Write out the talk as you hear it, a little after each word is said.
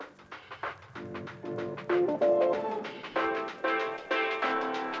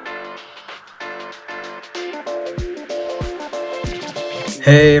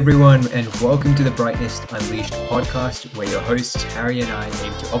Hey everyone, and welcome to the Brightness Unleashed podcast, where your hosts Harry and I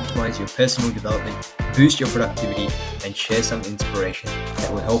aim to optimize your personal development, boost your productivity, and share some inspiration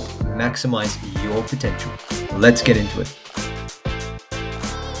that will help maximize your potential. Let's get into it.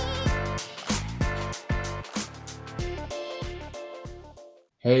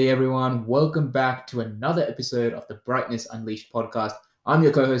 Hey everyone, welcome back to another episode of the Brightness Unleashed podcast. I'm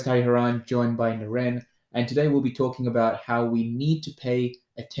your co-host Harry Haran, joined by Naren, and today we'll be talking about how we need to pay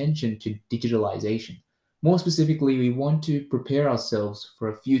attention to digitalization. More specifically, we want to prepare ourselves for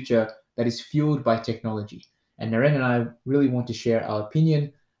a future that is fueled by technology. And Naren and I really want to share our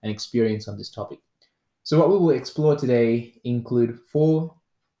opinion and experience on this topic. So what we will explore today include four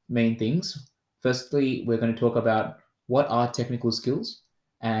main things. Firstly, we're going to talk about what are technical skills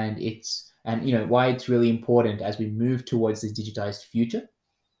and why it's really important as we move towards this digitized future.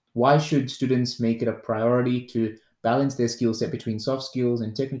 Why should students make it a priority to balance their skill set between soft skills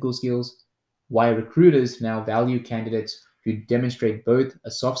and technical skills? Why recruiters now value candidates who demonstrate both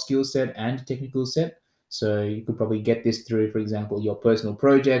a soft skill set and technical set. So you could probably get this through, for example, your personal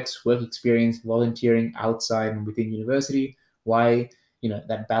projects, work experience, volunteering outside and within university. Why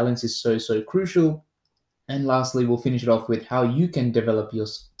that balance is so crucial. And lastly, we'll finish it off with how you can develop your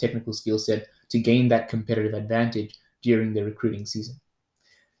technical skill set to gain that competitive advantage during the recruiting season.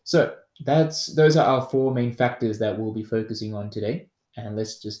 So those are our four main factors that we'll be focusing on today. And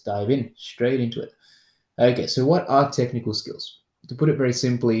let's just dive in straight into it. Okay, so what are technical skills? To put it very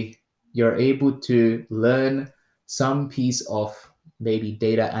simply, you're able to learn some piece of maybe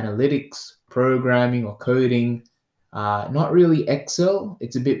data analytics, programming, or coding. Not really Excel,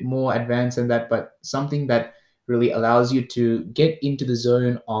 it's a bit more advanced than that, but something that really allows you to get into the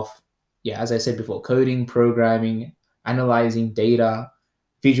zone of, as I said before, coding, programming, analyzing data,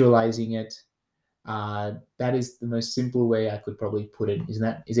 visualizing it. That is the most simple way I could probably put it. Isn't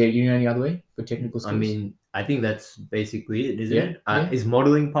that? Is there any other way for technical skills? I think that's basically it, isn't Yeah, it? yeah. Is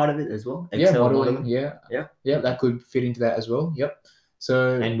modeling part of it as well? Excel modeling. Yeah, that could fit into that as well. Yep.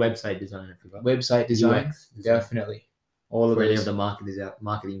 So and website design, I forgot. Website design, UX design. Definitely. All of for any those. of the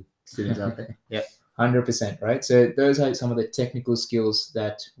marketing students out there. Yeah. 100%, right? So those are some of the technical skills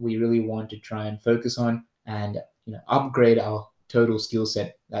that we really want to try and focus on and upgrade our total skill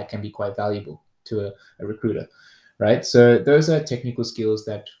set. That can be quite valuable to a recruiter, right? So those are technical skills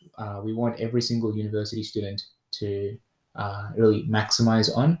that we want every single university student to really maximize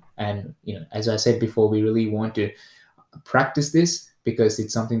on. And as I said before, we really want to practice this because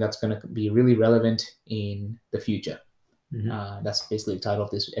it's something that's going to be really relevant in the future. Mm-hmm. That's basically the title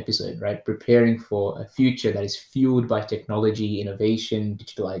of this episode, right? Preparing for a future that is fueled by technology, innovation,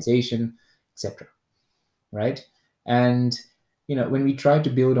 digitalization, etc. Right? And when we try to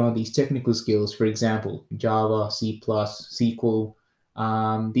build on these technical skills, for example, Java, C++, SQL,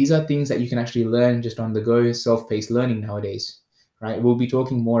 these are things that you can actually learn just on the go, self-paced learning nowadays, right? We'll be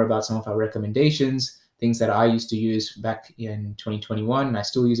talking more about some of our recommendations, things that I used to use back in 2021, and I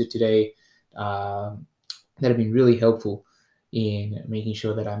still use it today. That have been really helpful in making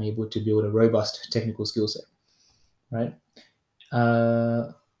sure that I'm able to build a robust technical skill set, right?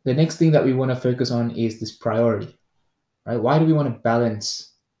 The next thing that we want to focus on is this priority, right? Why do we want to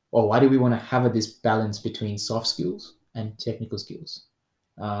balance, or why do we want to have this balance between soft skills and technical skills?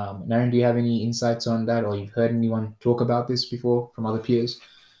 Naren, do you have any insights on that, or you've heard anyone talk about this before from other peers?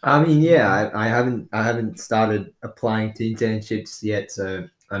 I haven't started applying to internships yet, so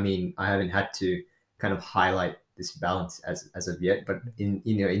I haven't had to kind of highlight this balance as of yet, but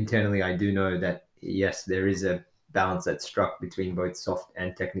internally I do know that yes, there is a balance that's struck between both soft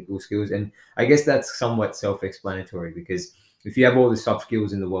and technical skills, and I guess that's somewhat self-explanatory because if you have all the soft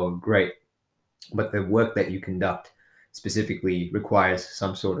skills in the world, great, but the work that you conduct specifically requires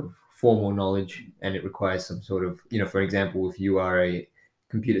some sort of formal knowledge, and it requires some sort of, for example, if you are a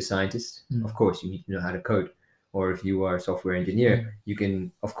computer scientist, of course you need to know how to code. Or if you are a software engineer, you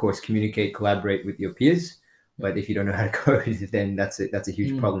can, of course, communicate, collaborate with your peers. But if you don't know how to code, then that's a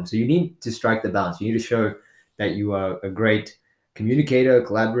huge problem. So you need to strike the balance. You need to show that you are a great communicator,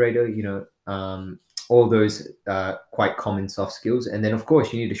 collaborator, all those quite common soft skills. And then, of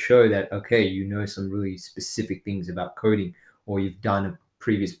course, you need to show that, okay, you know some really specific things about coding, or you've done a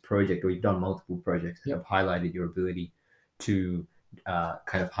previous project, or you've done multiple projects that have highlighted your ability to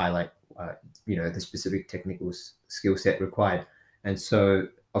kind of highlight the specific technical skill set required. And so,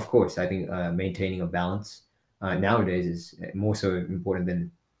 of course, I think maintaining a balance nowadays is more so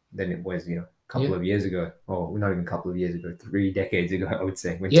important than it was, a couple of years ago, or not even a couple of years ago, 3 decades ago, I would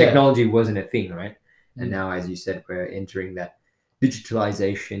say, when technology wasn't a thing, right? And now, as you said, we're entering that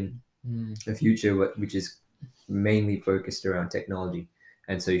digitalization, the future, which is mainly focused around technology.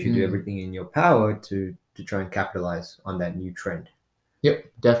 And so you should do everything in your power to try and capitalize on that new trend. Yep,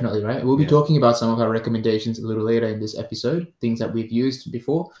 definitely, right? We'll be talking about some of our recommendations a little later in this episode, things that we've used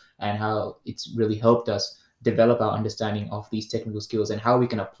before and how it's really helped us develop our understanding of these technical skills and how we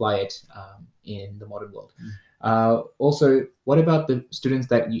can apply it in the modern world. Also, what about the students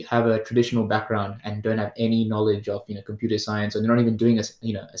that have a traditional background and don't have any knowledge of computer science, or they're not even doing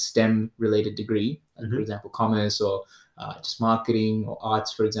a STEM related degree, like for example commerce or just marketing, or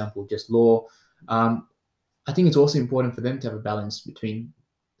arts, for example, just law. I think it's also important for them to have a balance between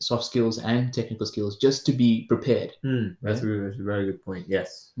soft skills and technical skills, just to be prepared. That's a very good point.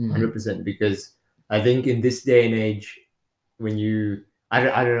 Yes, 100%. Because I think in this day and age, when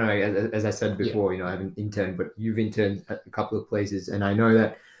I don't know, as I said before, I haven't interned, but you've interned at a couple of places, and I know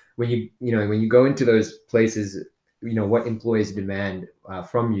that when you go into those places, what employers demand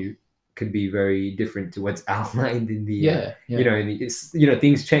from you could be very different to what's outlined in the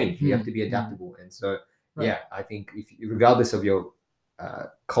things change. You have to be adaptable, and so I think regardless of your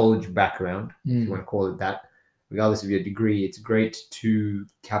college background, if you want to call it that, regardless of your degree, it's great to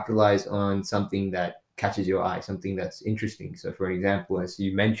capitalize on something that catches your eye, something that's interesting. So for example, as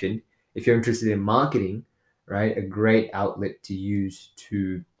you mentioned, if you're interested in marketing, right, a great outlet to use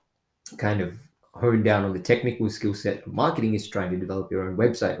to kind of hone down on the technical skill set of marketing is trying to develop your own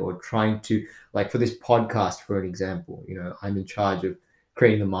website, or trying to, like for this podcast, for an example, I'm in charge of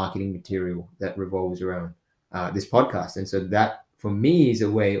creating the marketing material that revolves around this podcast. And so that for me is a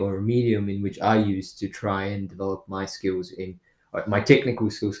way, or a medium in which I use to try and develop my skills in my technical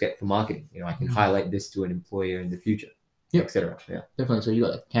skill set for marketing. I can highlight this to an employer in the future, etc. Yeah, definitely. So you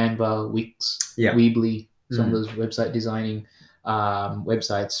got like Canva, Wix, Weebly, some of those website designing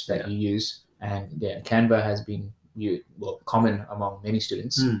websites that you use, and Canva has been common among many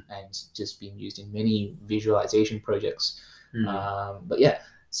students and it's just being used in many visualization projects. But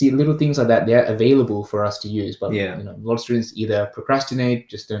see, little things like that, they're available for us to use, but a lot of students either procrastinate,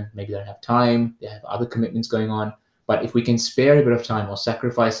 maybe don't have time, they have other commitments going on. But if we can spare a bit of time or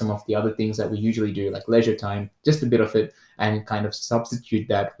sacrifice some of the other things that we usually do, like leisure time, just a bit of it, and kind of substitute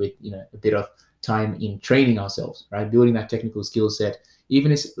that with a bit of time in training ourselves, right, building that technical skill set,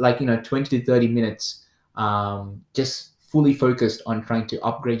 even if it's like 20 to 30 minutes, just fully focused on trying to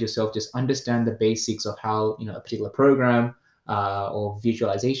upgrade yourself, just understand the basics of how a particular program or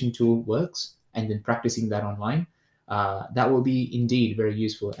visualization tool works, and then practicing that online. That will be indeed very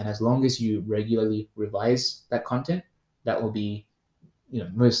useful. And as long as you regularly revise that content, that will be,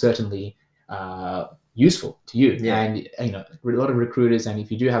 most certainly useful to you. And a lot of recruiters, and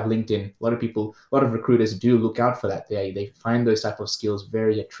if you do have LinkedIn, a lot of recruiters do look out for that. They find those type of skills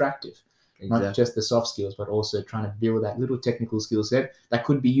very attractive. Exactly. Not just the soft skills, but also trying to build that little technical skill set that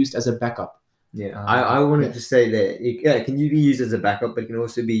could be used as a backup. I wanted to say that it can be used as a backup, but it can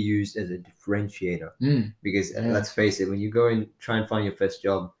also be used as a differentiator. Because let's face it, when you go and try and find your first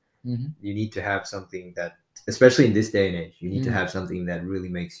job, you need to have something that, especially in this day and age, you need to have something that really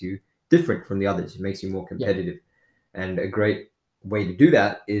makes you different from the others. It makes you more competitive. And a great way to do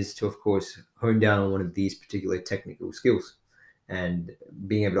that is to, of course, hone down on one of these particular technical skills. And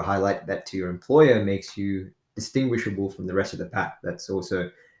being able to highlight that to your employer makes you distinguishable from the rest of the pack. That's also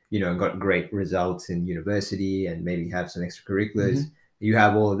got great results in university and maybe have some extracurriculars. You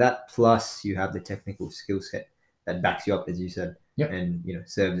have all of that, plus you have the technical skill set that backs you up, as you said, and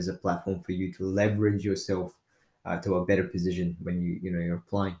serves as a platform for you to leverage yourself to a better position when you're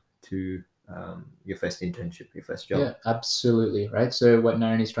applying to your first internship, your first job. Yeah, absolutely, right. So what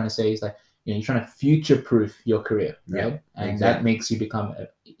Naren is trying to say is like, you're trying to future-proof your career, right? And that makes you become,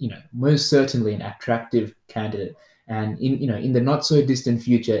 most certainly an attractive candidate. And in the not so distant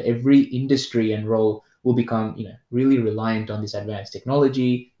future, every industry and role will become, really reliant on this advanced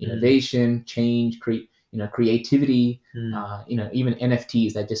technology, innovation, change, creativity, even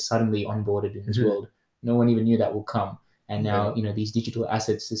NFTs that just suddenly onboarded in this world. No one even knew that will come. And now, these digital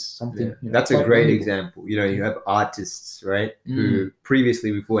assets is something. That's a great example. You have artists, right, who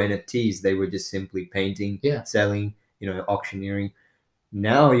previously, before NFTs, they were just simply painting, selling, auctioneering.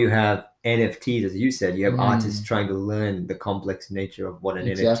 Now you have NFTs, as you said. You have artists trying to learn the complex nature of what an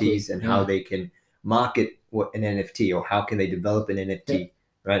NFT is and how they can market what an NFT, or how can they develop an NFT,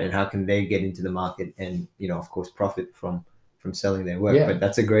 right? And how can they get into the market and, of course, profit from selling their work. But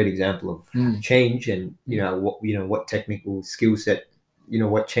that's a great example of change and what technical skill set,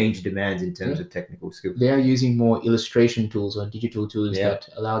 what change demands in terms of technical skills. They are using more illustration tools or digital tools that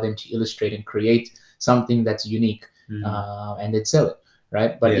allow them to illustrate and create something that's unique, and then sell it,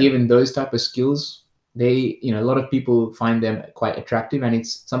 right? But even those type of skills they, you know, a lot of people find them quite attractive, and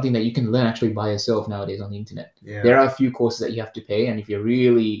it's something that you can learn actually by yourself nowadays on the internet. Yeah. There are a few courses that you have to pay, and if you're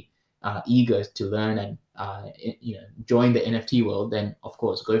really eager to learn and you know, join the NFT world, then of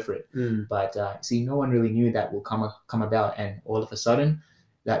course go for it. But see, no one really knew that will come about, and all of a sudden,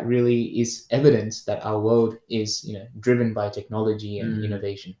 that really is evidence that our world is, you know, driven by technology and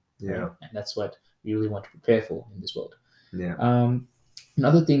innovation. Yeah. Right? And that's what we really want to prepare for in this world. Yeah.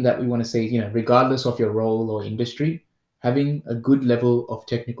 Another thing that we want to say, you know, regardless of your role or industry, having a good level of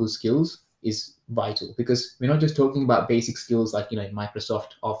technical skills is vital, because we're not just talking about basic skills like, you know,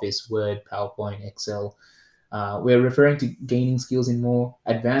 Microsoft Office, Word, PowerPoint, Excel. We're referring to gaining skills in more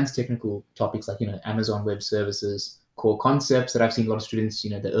advanced technical topics like, you know, Amazon Web Services, core concepts that I've seen a lot of students, you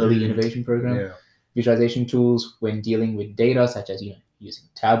know, the early innovation program, visualization tools when dealing with data, such as, you know, using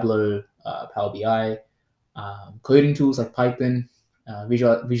Tableau, Power BI, coding tools like Python,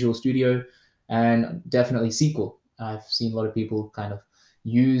 Visual Studio, and definitely SQL. I've seen a lot of people kind of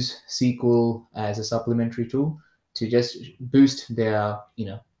use SQL as a supplementary tool to just boost their, you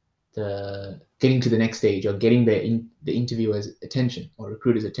know, the getting to the next stage, or getting the interviewer's attention or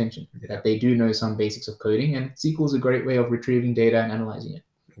recruiter's attention, that they do know some basics of coding, and SQL is a great way of retrieving data and analyzing it.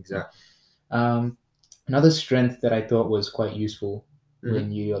 Exactly. Another strength that I thought was quite useful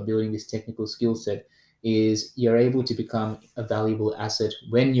when you are building this technical skill set is you're able to become a valuable asset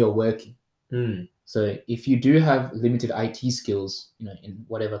when you're working. So if you do have limited IT skills, you know, in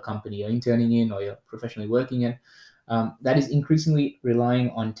whatever company you're interning in or you're professionally working in, that is increasingly relying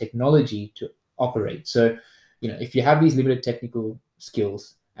on technology to operate. So, you know, if you have these limited technical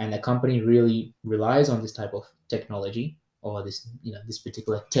skills and a company really relies on this type of technology or this, you know, this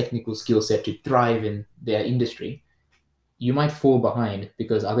particular technical skill set to thrive in their industry, you might fall behind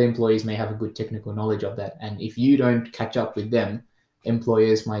because other employees may have a good technical knowledge of that. And if you don't catch up with them,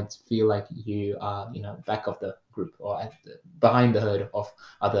 employers might feel like you are, you know, back of the group or behind the herd of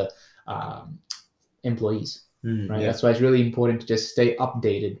other employees. Right. That's why it's really important to just stay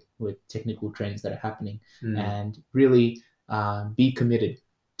updated with technical trends that are happening and really be committed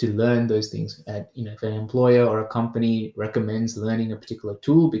to learn those things. You know, if an employer or a company recommends learning a particular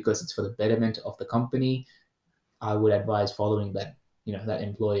tool because it's for the betterment of the company, I would advise following that, you know, that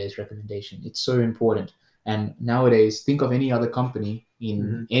employer's recommendation. It's so important. And nowadays, think of any other company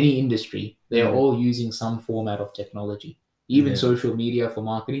in any industry, they're all using some format of technology. Even social media for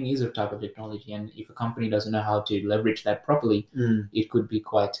marketing is a type of technology. And if a company doesn't know how to leverage that properly, it could be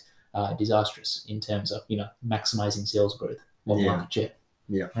quite disastrous in terms of, you know, maximizing sales growth or market share.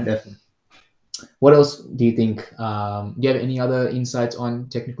 Yeah, right? Definitely. What else do you think? Do you have any other insights on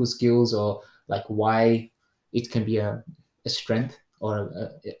technical skills, or like why it can be a strength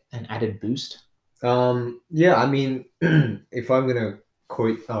or an added boost? Yeah, I mean, if I'm gonna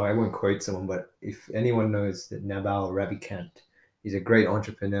quote, I won't quote someone, but if anyone knows that Naval Ravikant, he's a great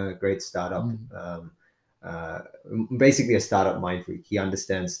entrepreneur, great startup, basically a startup mind freak. He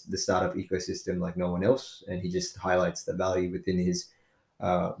understands the startup ecosystem like no one else, and he just highlights the value within his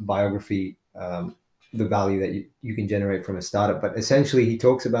biography, the value that you can generate from a startup. But essentially, he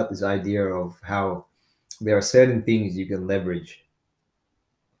talks about this idea of how there are certain things you can leverage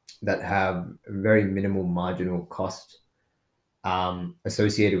that have very minimal marginal cost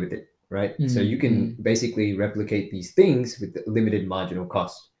associated with it, right? So you can basically replicate these things with limited marginal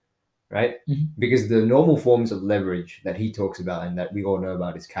cost, right? Because the normal forms of leverage that he talks about and that we all know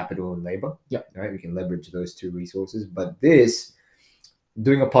about is capital and labor, right? We can leverage those two resources. But this,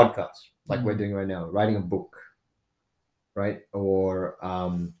 doing a podcast like we're doing right now, writing a book, right? Or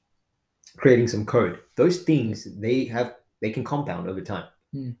creating some code, those things, they can compound over time.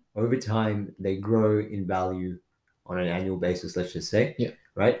 Over time, they grow in value on an annual basis, let's just say,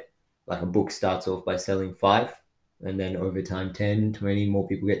 right? Like a book starts off by selling 5, and then over time, 10, 20 more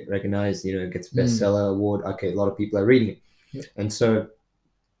people get recognized, you know, it gets bestseller award. Okay, a lot of people are reading it. And so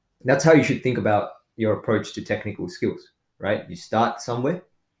that's how you should think about your approach to technical skills, right? You start somewhere,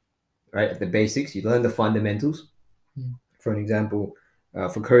 right? At the basics, you learn the fundamentals. For an example,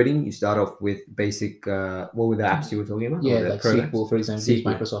 for coding, you start off with basic, what were the apps you were talking about? Yeah, like programs? SQL, for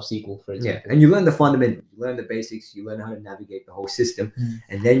example, Microsoft SQL, for example. Yeah, and you learn the fundamentals, you learn the basics, you learn how to navigate the whole system,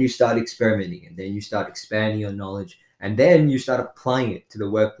 and then you start experimenting, and then you start expanding your knowledge, and then you start applying it to the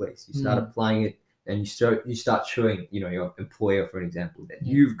workplace. You start applying it, and you start showing, you know, your employer, for an example, that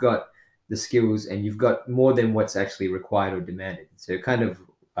you've got the skills and you've got more than what's actually required or demanded. So kind of,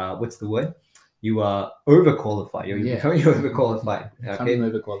 what's the word? You are overqualified. You're becoming overqualified.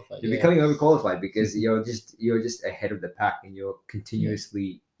 You're becoming overqualified because you're just ahead of the pack, and you're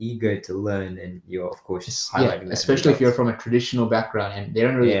continuously eager to learn, and you're of course highlighting that. Especially if you're from a traditional background and they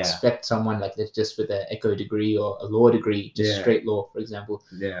don't really expect someone like this just with an eco degree or a law degree, just straight law, for example,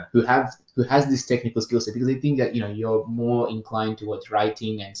 who has this technical skill set, because they think that you're more inclined towards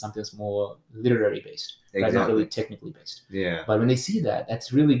writing and something that's more literary based, right? Not really technically based. But when they see that,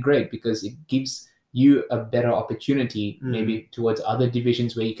 that's really great, because it gives you a better opportunity maybe towards other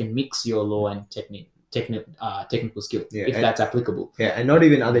divisions where you can mix your law and technical skill, if that's applicable. And not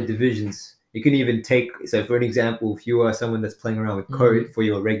even other divisions. You can even take, so for an example, if you are someone that's playing around with code for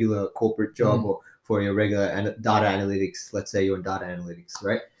your regular corporate job or for your regular data analytics, let's say you're in data analytics,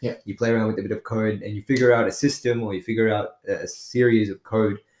 right? You play around with a bit of code and you figure out a system, or you figure out a series of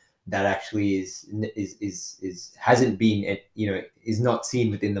code that actually hasn't been, is not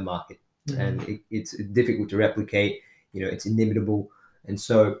seen within the market, and it's difficult to replicate. It's inimitable, and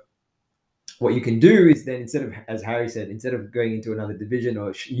so what you can do is then, instead of, as Harry said, instead of going into another division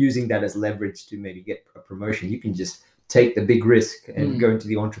or using that as leverage to maybe get a promotion, you can just take the big risk and go into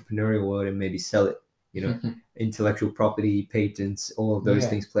the entrepreneurial world and maybe sell it. Intellectual property, patents, all of those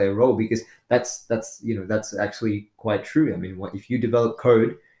things play a role, because that's actually quite true. I mean, if you develop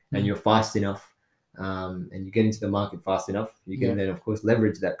code and you're fast enough, and you get into the market fast enough, you can then of course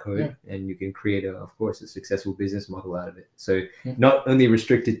leverage that code, and you can create a successful business model out of it. So not only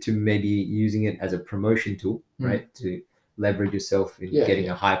restricted to maybe using it as a promotion tool, right, to leverage yourself in getting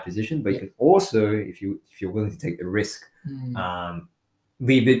a high position, but you can also, if you're willing to take the risk,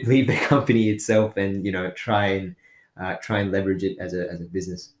 leave the company itself and try and leverage it as a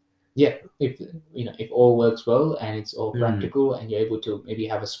business. If all works well and it's all practical, and you're able to maybe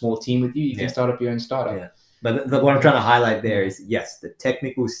have a small team with you, you can start up your own startup. But what I'm trying to highlight there is, yes, the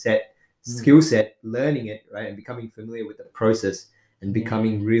technical skill set, learning it, right, and becoming familiar with the process, and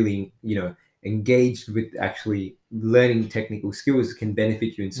becoming really engaged with actually learning technical skills can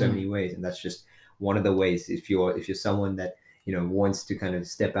benefit you in so many ways. And that's just one of the ways. If you're someone that wants to kind of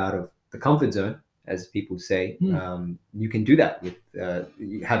step out of the comfort zone, as people say, you can do that with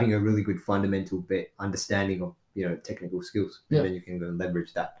having a really good fundamental understanding of technical skills, and then you can go and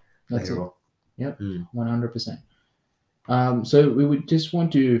leverage that later on. 100%. So we would just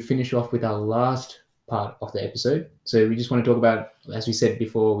want to finish off with our last part of the episode. So we just want to talk about, as we said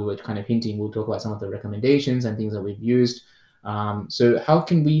before, we were kind of hinting, we'll talk about some of the recommendations and things that we've used. So how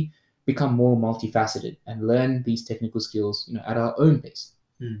can we become more multifaceted and learn these technical skills at our own pace?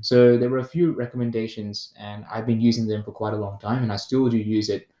 So there were a few recommendations, and I've been using them for quite a long time, and I still do use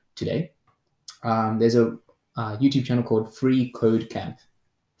it today. There's a YouTube channel called Free Code Camp.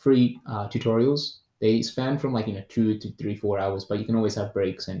 Free tutorials. They span from 2 to 3, 4 hours, but you can always have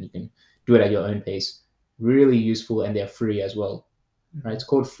breaks and you can do it at your own pace. Really useful, and they're free as well. Right? It's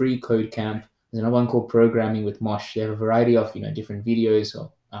called Free Code Camp. There's another one called Programming with Mosh. They have a variety of different videos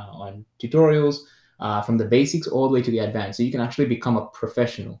on tutorials. From the basics all the way to the advanced. So you can actually become a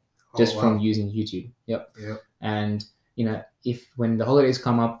professional just from using YouTube. And, if when the holidays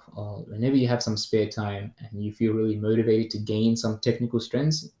come up, or whenever you have some spare time and you feel really motivated to gain some technical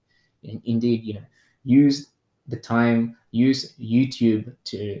strengths, indeed, use the time, use YouTube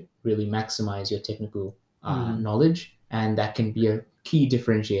to really maximize your technical knowledge. And that can be a key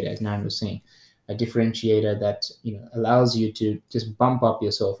differentiator, as Nan was saying. A differentiator that allows you to just bump up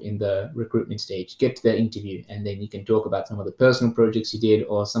yourself in the recruitment stage, get to the interview, and then you can talk about some of the personal projects you did,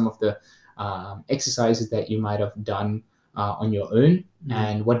 or some of the exercises that you might have done on your own,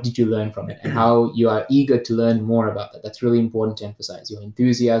 and what did you learn from it, and how you are eager to learn more about that. That's really important to emphasize. Your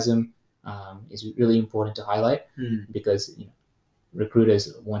enthusiasm is really important to highlight, because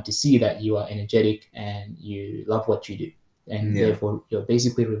recruiters want to see that you are energetic and you love what you do, and therefore you're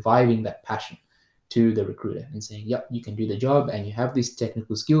basically reviving that passion to the recruiter and saying, yep, you can do the job, and you have this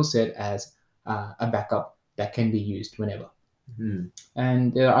technical skill set as a backup that can be used whenever.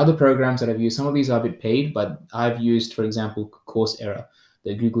 And there are other programs that I've used. Some of these are a bit paid, but I've used, for example, Coursera,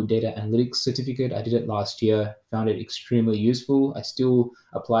 the Google Data Analytics certificate. I did it last year, found it extremely useful. I still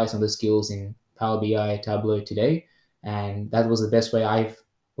apply some of the skills in Power BI, Tableau today, and that was the best way I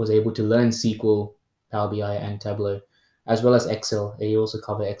was able to learn SQL, Power BI, and Tableau, as well as Excel. They also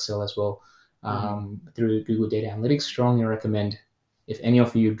cover Excel as well. Through Google Data Analytics. Strongly recommend, if any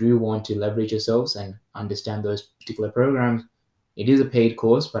of you do want to leverage yourselves and understand those particular programs. It is a paid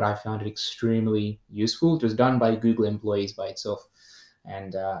course, but I found it extremely useful. It was done by Google employees by itself,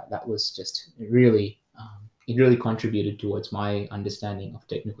 and that was just really it really contributed towards my understanding of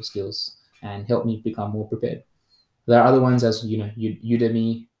technical skills and helped me become more prepared. There are other ones, as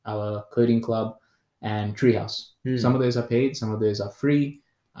Udemy, our coding club, and Treehouse. Some of those are paid, some of those are free.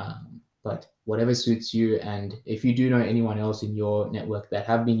 but whatever suits you. And if you do know anyone else in your network that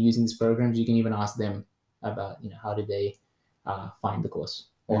have been using these programs, you can even ask them about, how did they find the course,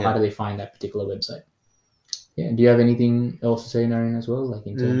 or how do they find that particular website. Yeah. Do you have anything else to say, Naren, as well? Like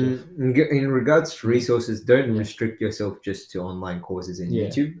in terms of in regards to resources, don't restrict yourself just to online courses in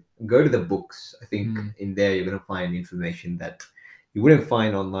YouTube. Go to the books. I think in there you're going to find information that you wouldn't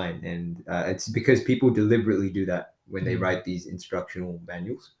find online, and it's because people deliberately do that when they write these instructional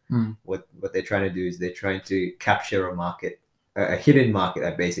manuals. What they're trying to do is they're trying to capture a market, a hidden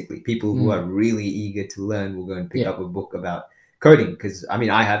market. Basically, people who are really eager to learn will go and pick up a book about coding. Because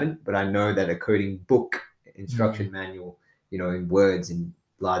I haven't, but I know that a coding book, instruction manual, in words, in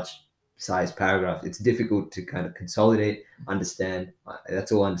large size paragraphs, it's difficult to kind of consolidate, understand.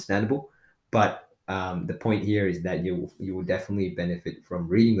 That's all understandable, but the point here is that you will definitely benefit from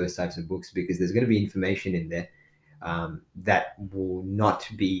reading those types of books, because there's going to be information in there that will not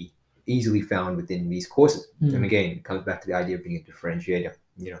be easily found within these courses. And again, it comes back to the idea of being a differentiator.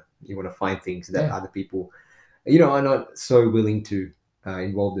 You want to find things that other people are not so willing to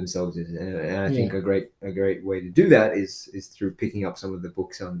involve themselves in, and I think a great way to do that is through picking up some of the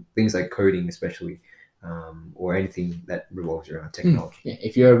books on things like coding, especially, or anything that revolves around technology.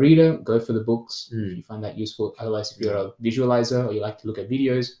 If you're a reader, go for the books if you find that useful. Otherwise, if you're a visualizer or you like to look at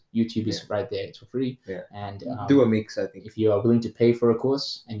videos, YouTube is right there. It's for free. And do a mix. I think if you are willing to pay for a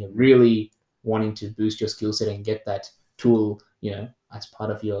course and you're really wanting to boost your skill set and get that tool, as part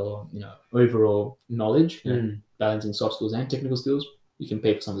of your overall knowledge, balancing soft skills and technical skills, you can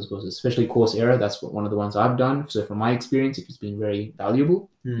pay for some of those courses, especially Coursera. That's one of the ones I've done. So from my experience, it's been very valuable,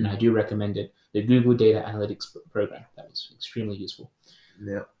 and I do recommend it. The Google Data Analytics program, that was extremely useful.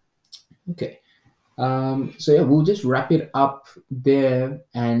 Yeah. Okay. So we'll just wrap it up there.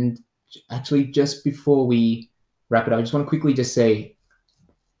 And actually, just before we wrap it up, I just want to quickly just say,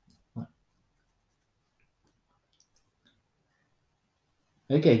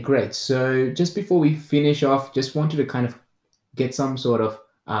 okay, great. So just before we finish off, just wanted to kind of get some sort of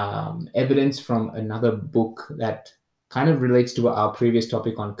evidence from another book that kind of relates to our previous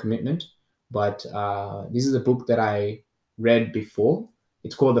topic on commitment. But this is a book that I read before.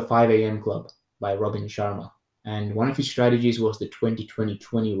 It's called The 5 a.m. Club by Robin Sharma. And one of his strategies was the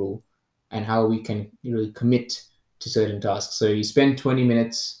 20-20-20 rule, and how we can really commit to certain tasks. So you spend 20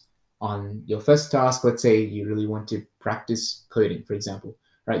 minutes on your first task. Let's say you really want to practice coding, for example.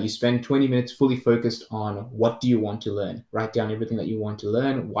 Right, you spend 20 minutes fully focused on what do you want to learn. Write down everything that you want to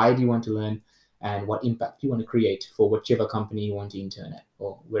learn, why do you want to learn, and what impact you want to create for whichever company you want to intern at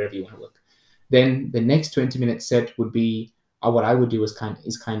or wherever you want to work. Then the next 20-minute set would be what I would do is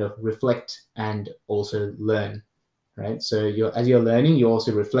kind of reflect and also learn. Right, so as you're learning, you're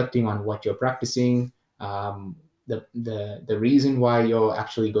also reflecting on what you're practicing, the reason why you're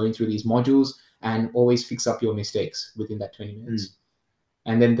actually going through these modules, and always fix up your mistakes within that 20 minutes.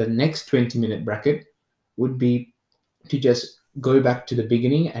 And then the next 20-minute bracket would be to just go back to the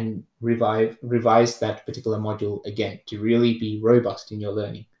beginning and revise that particular module again to really be robust in your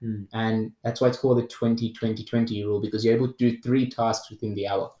learning. And that's why it's called the 20-20-20 rule, because you're able to do 3 tasks within the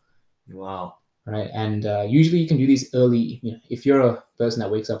hour. Wow. Right. And usually you can do these early. If you're a person that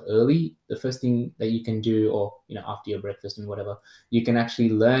wakes up early, the first thing that you can do, or after your breakfast and whatever, you can actually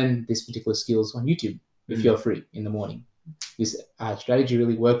learn this particular skills on YouTube if you're free in the morning. This strategy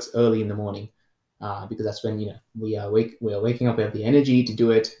really works early in the morning because that's when we are waking up, we have the energy to do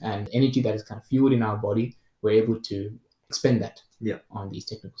it, and energy that is kind of fueled in our body, we're able to expend that on these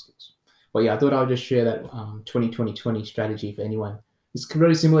technical skills. But I thought I'll just share that 20-20-20 strategy for anyone. It's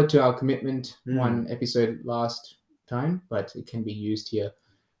very similar to our commitment one episode last time, but it can be used here.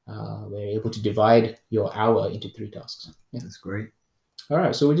 We're able to divide your hour into 3 tasks. That's great. All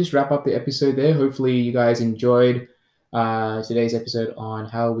right, so we'll just wrap up the episode there. Hopefully you guys enjoyed today's episode on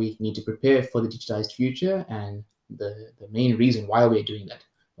how we need to prepare for the digitized future, and the main reason why we're doing that.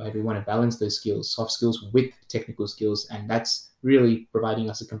 Right? We want to balance those skills, soft skills with technical skills, and that's really providing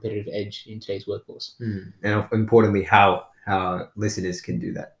us a competitive edge in today's workforce. And importantly, how listeners can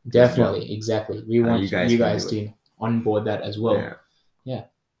do that. Definitely, exactly. We want you guys to onboard that as well. Yeah.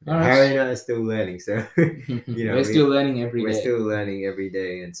 All right. Harry and I are still learning, so we're still learning every day. We're still learning every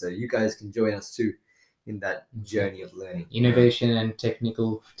day, and so you guys can join us too in that journey of learning. Innovation and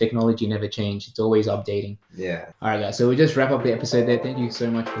technology never change. It's always updating. Yeah. All right, guys. So we'll just wrap up the episode there. Thank you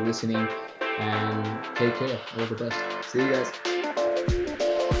so much for listening, and take care. All the best. See you guys.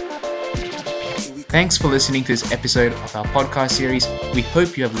 Thanks for listening to this episode of our podcast series. We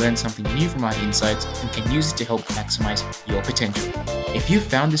hope you have learned something new from our insights and can use it to help maximize your potential. If you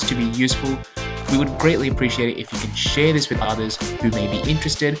found this to be useful, We would greatly appreciate it if you can share this with others who may be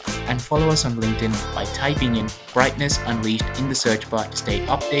interested, and follow us on LinkedIn by typing in Brightness Unleashed in the search bar to stay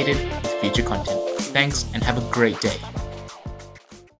updated with future content. Thanks and have a great day.